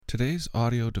Today's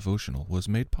audio devotional was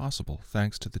made possible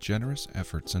thanks to the generous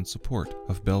efforts and support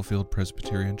of Bellefield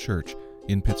Presbyterian Church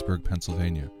in Pittsburgh,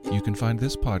 Pennsylvania. You can find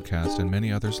this podcast and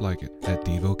many others like it at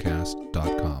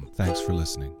Devocast.com. Thanks for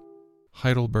listening.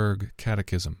 Heidelberg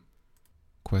Catechism.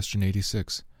 Question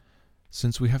 86.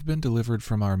 Since we have been delivered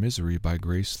from our misery by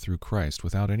grace through Christ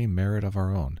without any merit of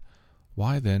our own,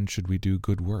 why then should we do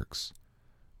good works?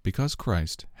 Because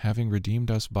Christ, having redeemed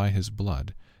us by his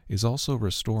blood, is also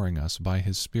restoring us by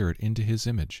his Spirit into his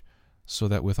image, so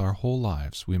that with our whole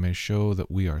lives we may show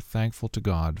that we are thankful to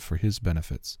God for his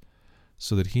benefits,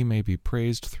 so that he may be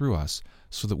praised through us,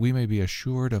 so that we may be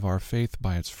assured of our faith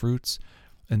by its fruits,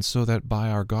 and so that by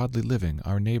our godly living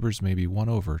our neighbors may be won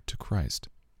over to Christ.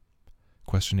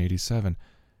 Question 87.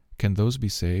 Can those be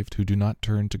saved who do not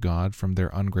turn to God from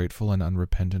their ungrateful and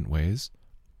unrepentant ways?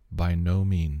 By no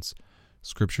means.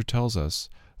 Scripture tells us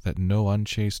that no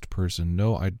unchaste person,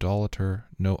 no idolater,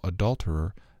 no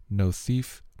adulterer, no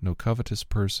thief, no covetous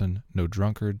person, no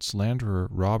drunkard, slanderer,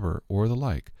 robber, or the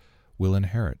like, will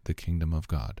inherit the kingdom of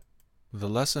God. The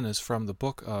lesson is from the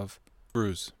book of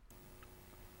Hebrews.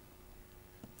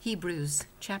 Hebrews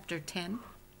chapter 10.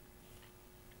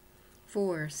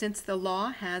 For since the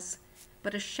law has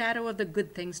but a shadow of the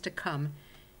good things to come,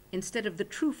 instead of the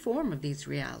true form of these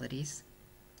realities,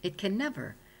 it can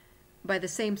never, by the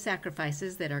same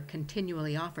sacrifices that are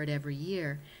continually offered every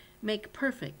year, make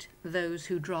perfect those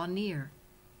who draw near.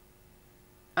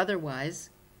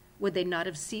 Otherwise, would they not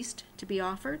have ceased to be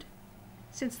offered,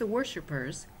 since the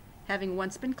worshippers, having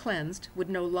once been cleansed, would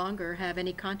no longer have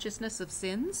any consciousness of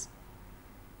sins?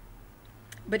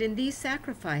 But in these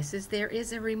sacrifices there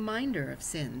is a reminder of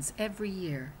sins every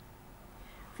year.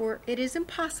 For it is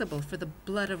impossible for the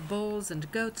blood of bulls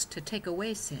and goats to take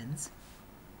away sins.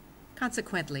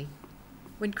 Consequently,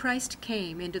 when Christ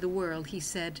came into the world, he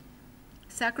said,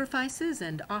 "Sacrifices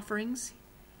and offerings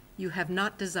you have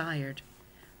not desired,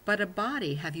 but a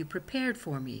body have you prepared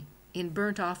for me. In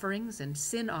burnt offerings and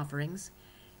sin offerings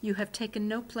you have taken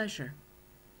no pleasure."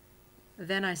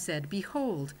 Then I said,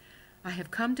 "Behold, I have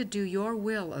come to do your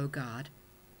will, O God,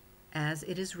 as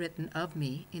it is written of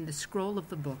me in the scroll of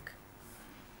the book."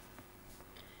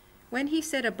 When he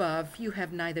said above, "You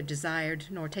have neither desired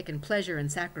nor taken pleasure in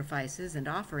sacrifices and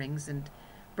offerings and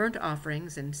burnt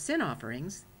offerings and sin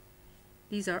offerings,"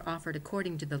 these are offered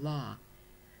according to the law.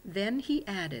 Then he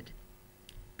added,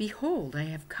 "Behold, I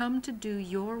have come to do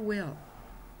your will."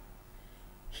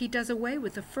 He does away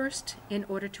with the first in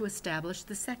order to establish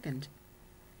the second.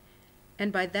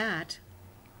 And by that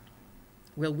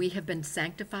will we have been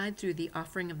sanctified through the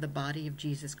offering of the body of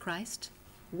Jesus Christ,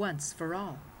 once for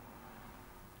all.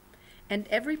 And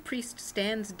every priest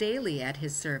stands daily at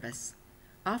his service,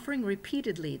 offering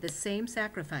repeatedly the same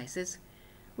sacrifices,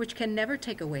 which can never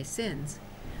take away sins.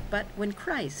 But when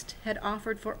Christ had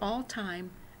offered for all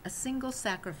time a single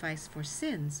sacrifice for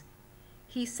sins,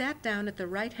 he sat down at the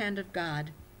right hand of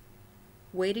God,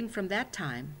 waiting from that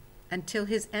time until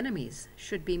his enemies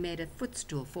should be made a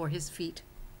footstool for his feet.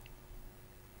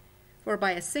 For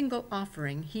by a single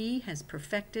offering he has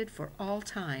perfected for all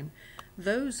time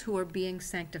those who are being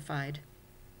sanctified.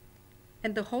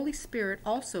 And the Holy Spirit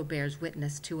also bears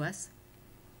witness to us.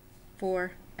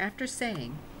 For after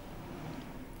saying,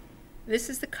 "This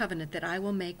is the covenant that I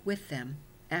will make with them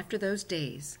after those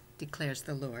days, declares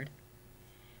the Lord.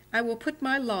 I will put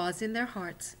my laws in their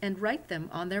hearts and write them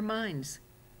on their minds."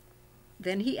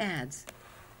 Then he adds,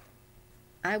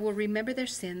 "I will remember their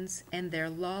sins and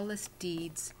their lawless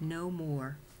deeds no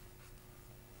more."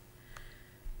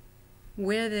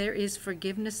 Where there is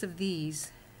forgiveness of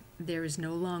these, there is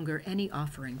no longer any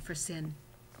offering for sin.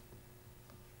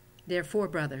 Therefore,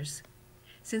 brothers,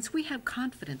 since we have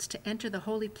confidence to enter the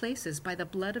holy places by the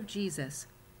blood of Jesus,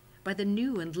 by the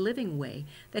new and living way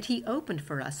that he opened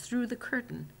for us through the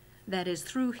curtain, that is,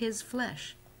 through his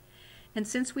flesh, and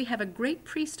since we have a great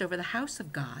priest over the house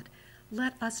of God,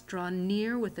 let us draw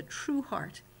near with a true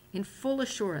heart in full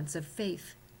assurance of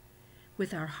faith,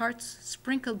 with our hearts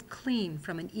sprinkled clean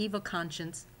from an evil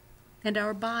conscience and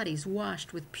our bodies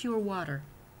washed with pure water.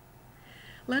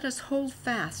 Let us hold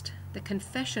fast the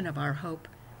confession of our hope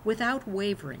without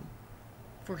wavering,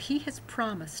 for he who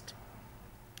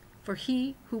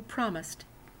promised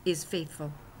is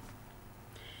faithful.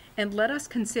 And let us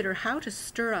consider how to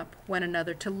stir up one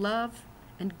another to love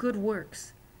and good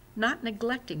works, not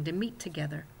neglecting to meet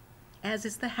together, as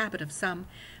is the habit of some,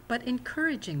 but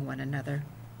encouraging one another,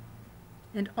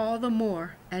 and all the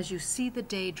more as you see the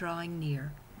day drawing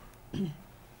near.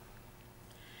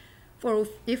 For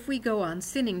if we go on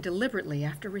sinning deliberately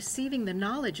after receiving the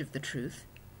knowledge of the truth,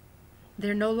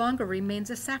 there no longer remains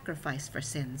a sacrifice for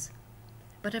sins,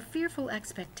 but a fearful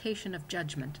expectation of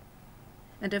judgment,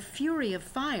 and a fury of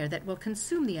fire that will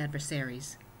consume the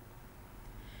adversaries.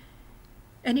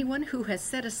 Anyone who has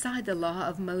set aside the law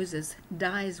of Moses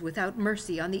dies without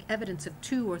mercy on the evidence of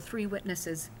 2 or 3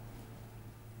 witnesses.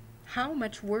 How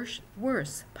much worse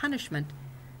punishment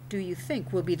do you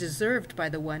think will be deserved by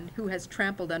the one who has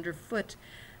trampled underfoot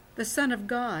the Son of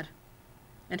God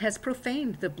and has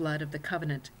profaned the blood of the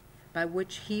covenant by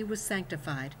which he was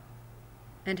sanctified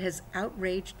and has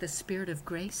outraged the Spirit of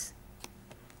grace?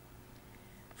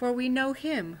 For we know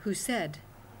him who said,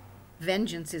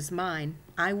 "Vengeance is mine,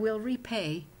 I will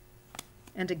repay."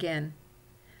 And again,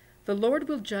 "The Lord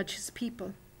will judge his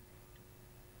people."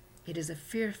 It is a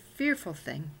fearful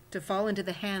thing to fall into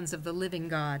the hands of the living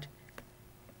God.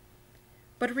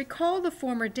 But recall the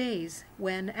former days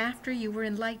when, after you were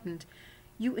enlightened,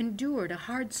 you endured a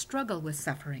hard struggle with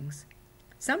sufferings,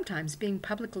 sometimes being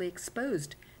publicly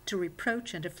exposed to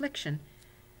reproach and affliction,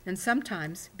 and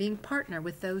sometimes being partner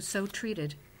with those so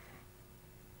treated.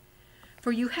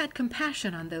 For you had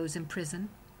compassion on those in prison,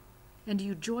 and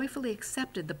you joyfully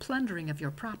accepted the plundering of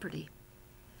your property,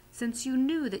 since you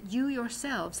knew that you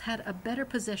yourselves had a better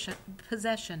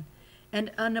possession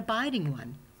and an abiding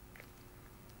one.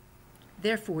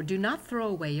 Therefore do not throw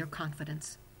away your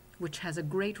confidence, which has a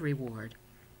great reward,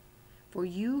 for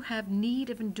you have need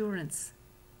of endurance,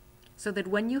 so that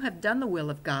when you have done the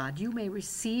will of God, you may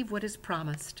receive what is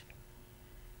promised.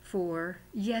 For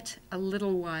yet a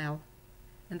little while,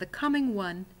 and the coming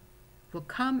one will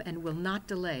come and will not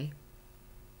delay.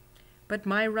 But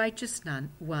my righteous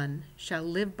one shall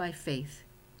live by faith,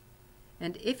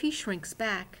 and if he shrinks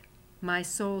back, my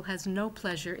soul has no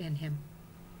pleasure in him.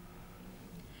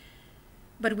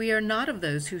 But we are not of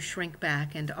those who shrink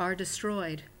back and are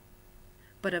destroyed,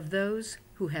 but of those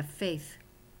who have faith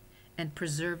and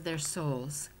preserve their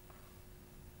souls.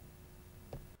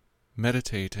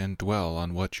 Meditate and dwell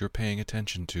on what you're paying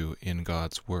attention to in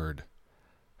God's Word.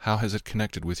 How has it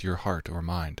connected with your heart or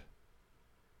mind?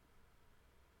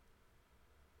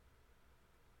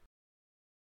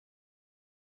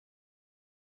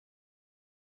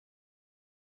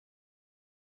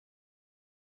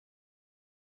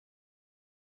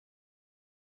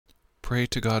 Pray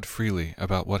to God freely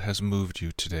about what has moved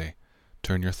you today.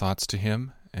 Turn your thoughts to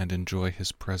Him and enjoy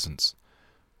His presence.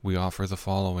 We offer the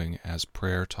following as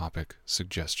prayer topic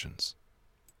suggestions.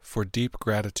 For deep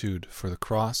gratitude for the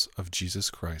cross of Jesus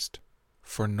Christ.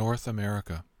 For North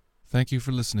America. Thank you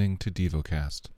for listening to Devocast.